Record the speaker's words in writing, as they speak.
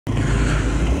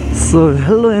So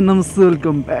hello and नमस्ते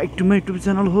welcome back to my YouTube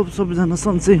channel. Hope सबैजना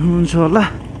सन्चै हुनुहुन्छ होला।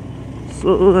 सो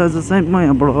आज चाहिँ म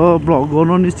यहाँबाट भ्लग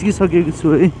गर्न निस्किसकेको छु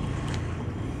है।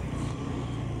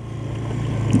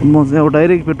 म चाहिँ अब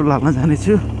डाइरेक्ट पेट्रोल हाल्न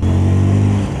जानेछु।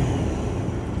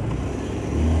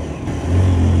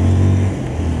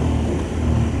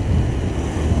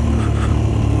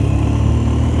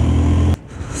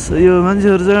 सो यो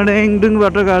मान्छेहरू चाहिँ ड्याङडुङ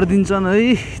बाटो काटिदिन्छन् है।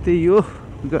 त्यही हो,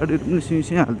 गाडीहरू पनि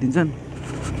सिउँ हालिदिन्छन्।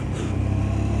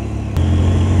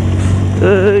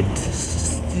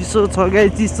 चिसो छ गाई,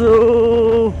 चिसो।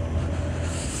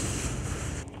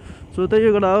 सो त्यही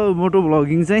एउटा हो मोटो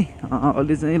भ्लगिङ चाहिँ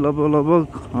अलि चाहिँ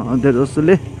लगभग धेरै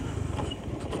जस्तोले।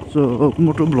 सो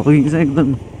मोटो भ्लगिङ चाहिँ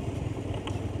एकदम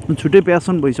छुट्टै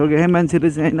प्यासन भइसक्यो है मान्छेले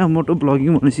चाहिँ होइन। मोटो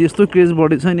भ्लगिङ भनेपछि यस्तो क्रेज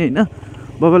बढेको छ नि होइन,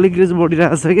 बाबाले क्रेज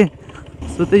बढिरहेको छ कि।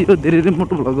 सो त्यही हो, धेरैले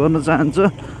मोटो भ्लग गर्न चाहन्छ।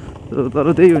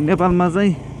 तर त्यही हो, नेपालमा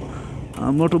चाहिँ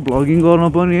मोटो भ्लगिङ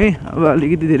गर्न पनि है अब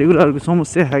अलिकति धेरै कुराहरूको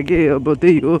समस्या खाके। अब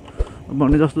त्यही हो,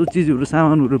 भने जस्तो चिजहरू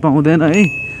सामानहरू पाउँदैन है।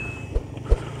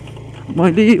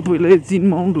 मैले पहिला चिन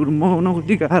माउन्टहरू मगाउन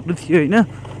कति गाह्रो थियो होइन।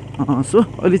 सो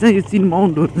अहिले चाहिँ यो चिन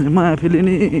माउन्टहरू चाहिँ म आफैले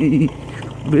नै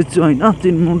बेच्छु होइन।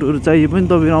 चिन माउन्टहरू चाहिए पनि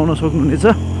तपाईँहरू आउन सक्नुहुनेछ।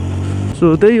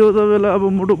 सो त्यही हो, तपाईँलाई अब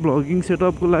मोटो भ्लगिङ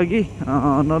सेटअपको लागि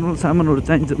नर्मल सामानहरू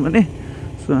चाहिन्छ भने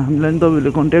सो हामीलाई पनि तपाईँहरूले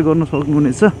कन्ट्याक्ट गर्न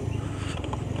सक्नुहुनेछ।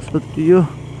 सो यो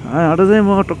यहाँबाट चाहिँ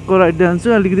म टक्क राइट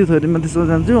जान्छु, अलिकति थोरै माथिसम्म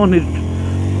जान्छु अनि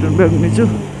रिटर्न ब्याक हुनेछु।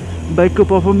 बाइकको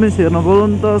पर्फर्मेन्स हेर्न पऱ्यो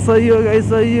नि त। सही हो गाई,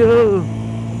 सही हो।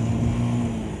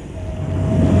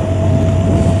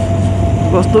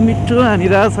 कस्तो मिठो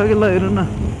हानिरहेको छ कि, ल हेर्नु न।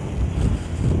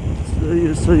 सही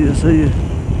हो, सही हो, सही हो।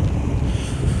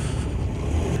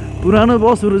 पुरानो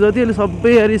बसहरू जति अहिले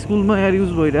सबै यार स्कुलमा यार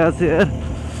युज भइरहेको छ यार।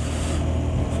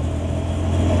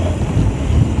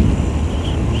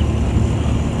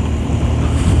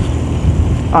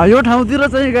 यो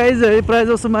ठाउँतिर चाहिँ गाइज है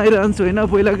प्रायः जसोमा आइरहन्छु होइन।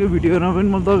 पहिलाको भिडियोमा पनि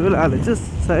म तपाईँलाई हालेको छु,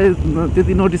 सायद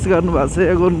त्यति नोटिस गर्नु भएको छ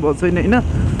या गर्नुभएको छैन होइन।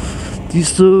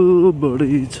 चिसो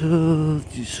बढी छ,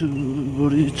 चिसो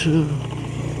बढी छ।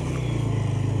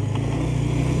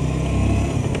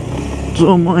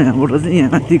 सो म यहाँबाट चाहिँ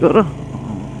यहाँ माथि गएर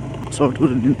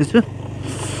सर्टहरू लिँदैछु।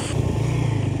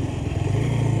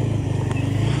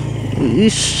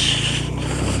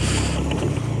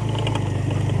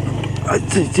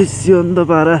 अन्त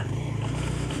पारा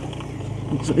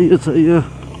सही हो, सही हो।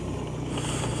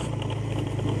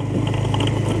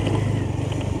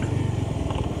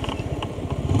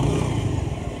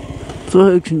 सो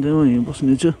एकछिन चाहिँ म यहीँ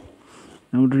बस्नेछु,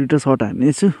 यहाँबाट दुईवटा सर्ट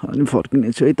हान्नेछु अनि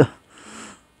फर्किनेछु है त।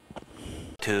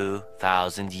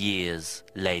 2000 years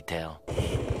later.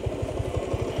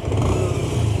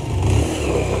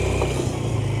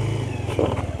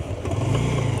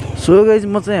 सो गाइज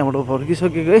म चाहिँ यहाँबाट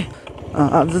फर्किसकेको है।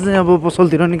 आज चाहिँ अब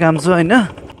पसलतिर नि काम छ होइन।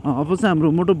 अब चाहिँ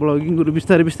हाम्रो मोटो भ्लगिङहरू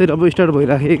बिस्तारै बिस्तारै अब स्टार्ट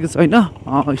भइराखेको छ होइन,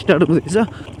 स्टार्ट हुँदैछ।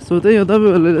 सो त्यही हो,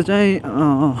 तपाईँहरूले चाहिँ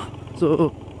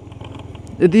सो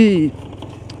यदि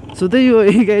सो त्यही हो,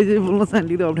 यही गाई चाहिँ बोल्न चाहिँ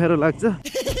अलिकति अप्ठ्यारो लाग्छ।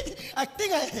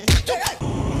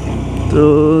 त्यो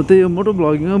त्यही हो, मोटो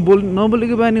भ्लगिङमा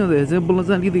नबोलेको बानी हुँदाखेरि चाहिँ बोल्न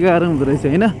चाहिँ अलिकति गाह्रो हुँदो रहेछ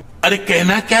होइन। अरे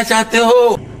कहना क्या चाहते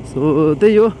हो? सो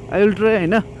त्यही हो, आई विल ट्राई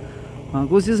होइन,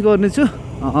 कोसिस गर्नेछु,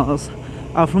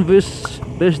 आफ्नो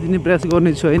बेस्ट दिने प्रयास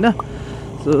गर्नेछु होइन।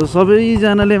 सो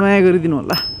सबैजनाले माया गरिदिनु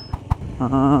होला।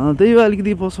 त्यही हो,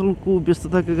 अलिकति पसलको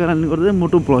व्यस्तताको कारणले गर्दा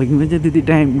मोटो भ्लगिङमा चाहिँ त्यति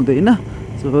टाइम हुँदैन।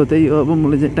 सो त्यही हो, अब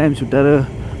मैले चाहिँ टाइम छुट्याएर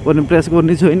गर्ने प्रयास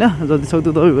गर्नेछु होइन, जति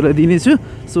सक्दो तपाईँहरूलाई दिनेछु।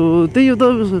 सो त्यही हो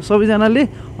त, सबैजनाले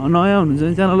नयाँ हुनुहुन्छ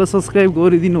भने च्यानललाई सब्सक्राइब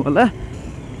गरिदिनु होला।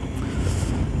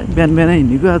 बिहान बिहान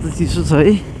हिँडेको आज चिसो छ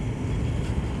है।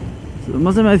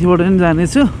 म चाहिँ माथिबाट पनि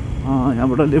जानेछु,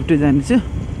 यहाँबाट लेफ्टै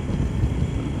जानेछु।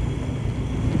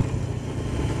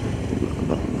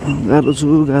 गाह्रो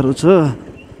छ।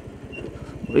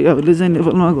 भैयाहरूले चाहिँ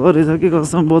नेपालमा गरेछ कि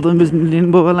कसम बदम बेच्ने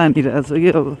बगाल हानिरहेको छ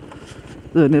कि। अब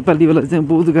नेपालीवाला चाहिँ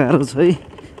बहुत गाह्रो छ है।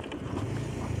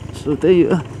 सो त्यही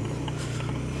हो,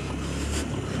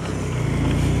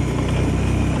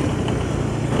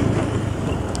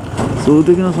 सो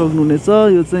देख्न सक्नुहुनेछ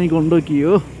यो चाहिँ गण्डकी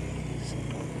हो।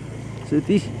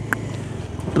 त्यति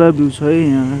पुरा भ्यू छ है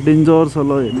यहाँ, डेन्जर छ।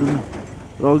 ल हेर्नु न,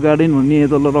 रक गार्डन भन्ने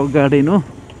यता ल रक गार्डन हो।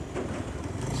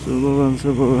 सो बगान छ,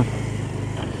 बगान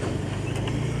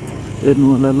हेर्नु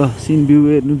होला। ल सिन भ्यू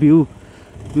हेर्नु,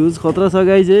 भ्यूज खतरा छ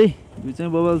गाइज है, भ्यू चाहिँ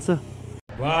बबाल छ।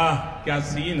 वाह क्या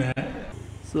सीन है।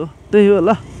 सो त्यही हो,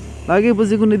 ल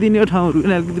लागेपछि कुनै दिन यो ठाउँहरू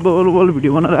पनि अलिकति बबल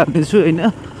भिडियो बनाएर हाल्नेछु होइन।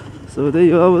 सो त्यही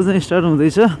हो, अब चाहिँ स्टार्ट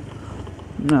हुँदैछ।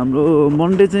 हाम्रो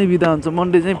मन्डे चाहिँ बिदा हुन्छ,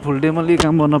 मन्डे चाहिँ फुल डे मैले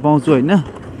काम गर्न पाउँछु होइन।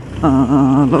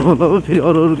 लगभग फेरि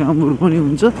अरू कामहरू पनि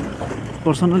हुन्छ।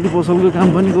 पर्सनली पसलको काम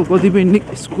पनि कतिपय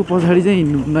यसको पछाडि चाहिँ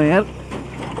हिँड्नुहुन्न यार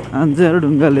हान्छ यार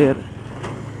ढुङ्गाले यार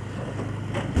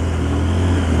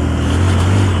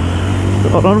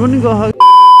हराउनु पनि गह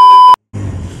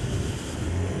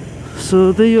सो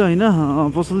त्यही हो होइन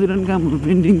पसलतिर पनि कामहरू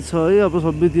पेन्डिङ छ है अब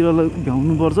सबैतिरलाई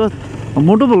भ्याउनुपर्छ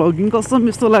मोटो भ्लगिङ कस्तो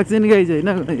यस्तो लाग्छ नि गाइज होइन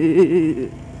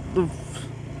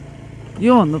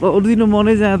योभन्दा त अरू दिन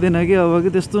मनै जाँदैन कि अब कि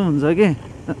त्यस्तो हुन्छ कि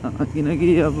किनकि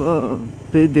अब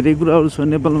फेरि धेरै कुराहरू छ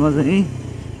नेपालमा चाहिँ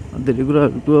धेरै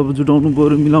कुराहरूको अब जुटाउनु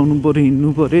पऱ्यो मिलाउनु पऱ्यो हिँड्नु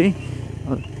पऱ्यो है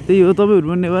त्यही हो तपाईँहरू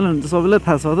पनि नेपाली हुन्छ सबैलाई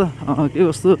थाहा छ त के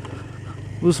कस्तो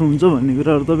उस हुन्छ भन्ने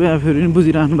कुराहरू तपाईँ आफैहरू पनि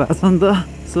बुझिरहनु भएको छ नि त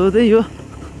सो त्यही हो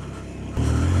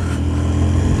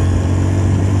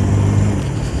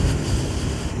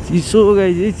चिसो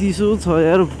गाई चाहिँ चिसो छ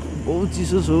यार बहुत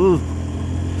चिसो छ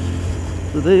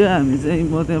त्यही हो हामी चाहिँ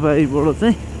म त्यहाँ बाहिरबाट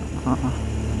चाहिँ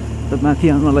माथि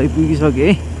आउनलाई पुगिसकेँ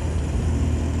है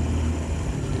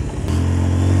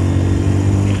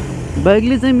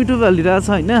बाइकले चाहिँ मिठो फालिरहेको छ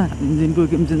होइन इन्जिनको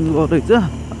केम चेन्ज गरेको छ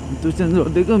त्यो चेन्ज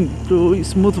गरिदिएको त्यो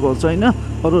स्मुथ भएको छ होइन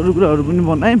अरू अरू कुराहरू पनि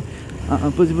बनायौँ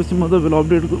पछि म तपाईँलाई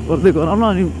अपडेट गर्दै गराउनु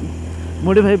अनि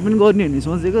मोडिफाई पनि गर्ने भन्ने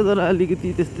सोचेको तर अलिकति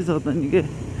त्यस्तै छ त नि के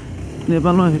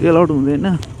नेपालमा फेरि एलाउड हुँदैन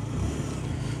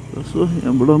सो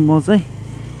यहाँबाट म चाहिँ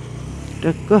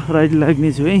ट्याक्क राइड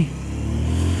लाग्नेछु है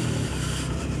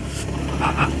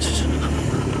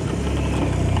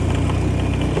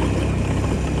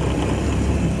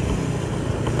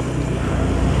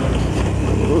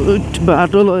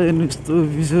बाटो हेर्नु यस्तो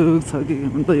विषय छ कि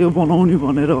अन्त यो बनाउने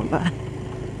भनेर होला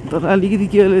तर अलिकति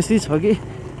केयरलेसै छ कि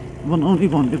बनाउने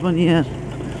भन्ने पनि यहाँ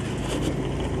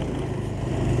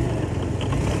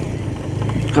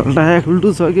खल्टा खुल्टु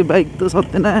छ कि बाइक त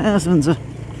सत्यनाश हुन्छ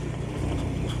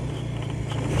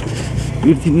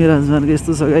पृथ्वी राजमार्ग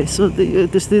यस्तो छ यसो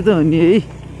त्यस्तै त हो नि है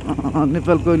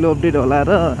नेपाल कहिले अपडेट होला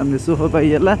र हामीले सोफा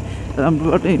पाइहाल्ला राम्रो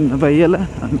बाटो हिँड्न पाइहाल्ला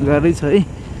गाह्रै छ है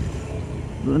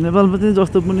नेपालमा चाहिँ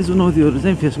जस्तो पनि चुनौतीहरू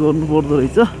चाहिँ फेस गर्नु पर्दो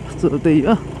रहेछ सो त्यही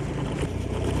हो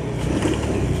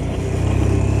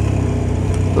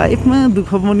लाइफमा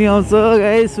दुःख पनि आउँछ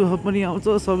गाई सुख पनि आउँछ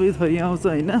सबै थरी आउँछ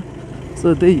होइन सो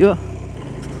त्यही हो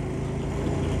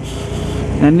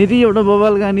यहाँनिर एउटा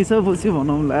बवाल गानी छ पछि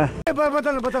भनौँला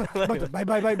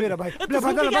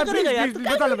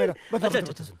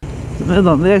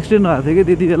धन्दै एक्सिडेन्ट भएको थियो कि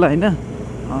त्यति बेला होइन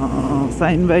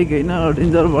साइन बाइक होइन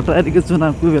डेन्जर भट्टारीको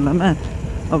चुनावको बेलामा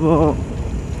अब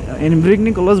ह्यान्ड ब्रेक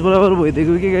नै क्लच बराबर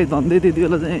भइदिएको कि गाई धन्दै त्यति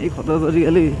बेला चाहिँ खतरा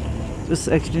तरिकाले जस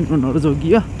एक्सिडेन्ट हुनहरू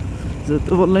जोगियो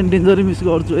त्यो बल्ल डेन्जरै मिस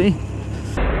गर्छु है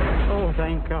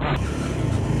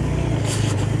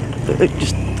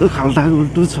त्यस्तो खाल्टा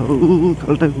खुल्टु छ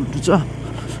खाल्टा खुल्टु छ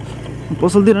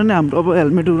पसलतिर नै हाम्रो अब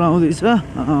हेलमेटहरू आउँदैछ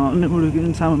अन्य कुरो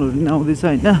सामानहरू पनि आउँदैछ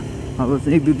होइन अब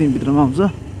चाहिँ 1-2 दिनभित्रमा आउँछ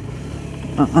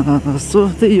सो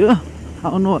त्यही हो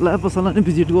आउनु होला पसललाई नै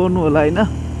भिजिट गर्नु होला होइन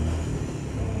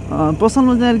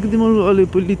पसलमा चाहिँ अलिकति म अहिले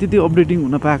पहिले त्यति अपडेटिङ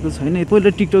हुन पाएको छैन पहिला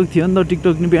टिकटक थियो नि त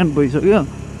टिकटक नि ब्यान भइसक्यो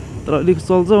तर अलिक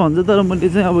चल्छ भन्छ तर मैले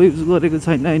चाहिँ अब युज गरेको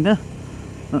छैन होइन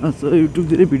सो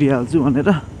युट्युबतिरै भिडियो हाल्छु भनेर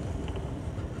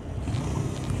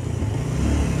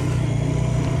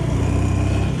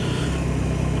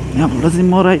यहाँबाट चाहिँ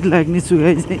म राइड लाग्ने छु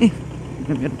गाई चाहिँ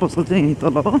मेरो पसल चाहिँ यहीँ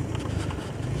तल हो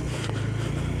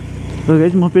र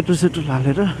गाई म पेट्रोल सेट्रोल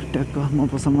हालेर ट्याक्क म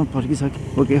पसलमा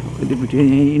फर्किसकेँ ओके अहिले भिडियो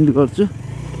यहीँ इन्ड गर्छु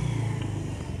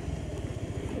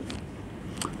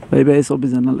बाई बाई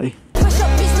सबैजनालाई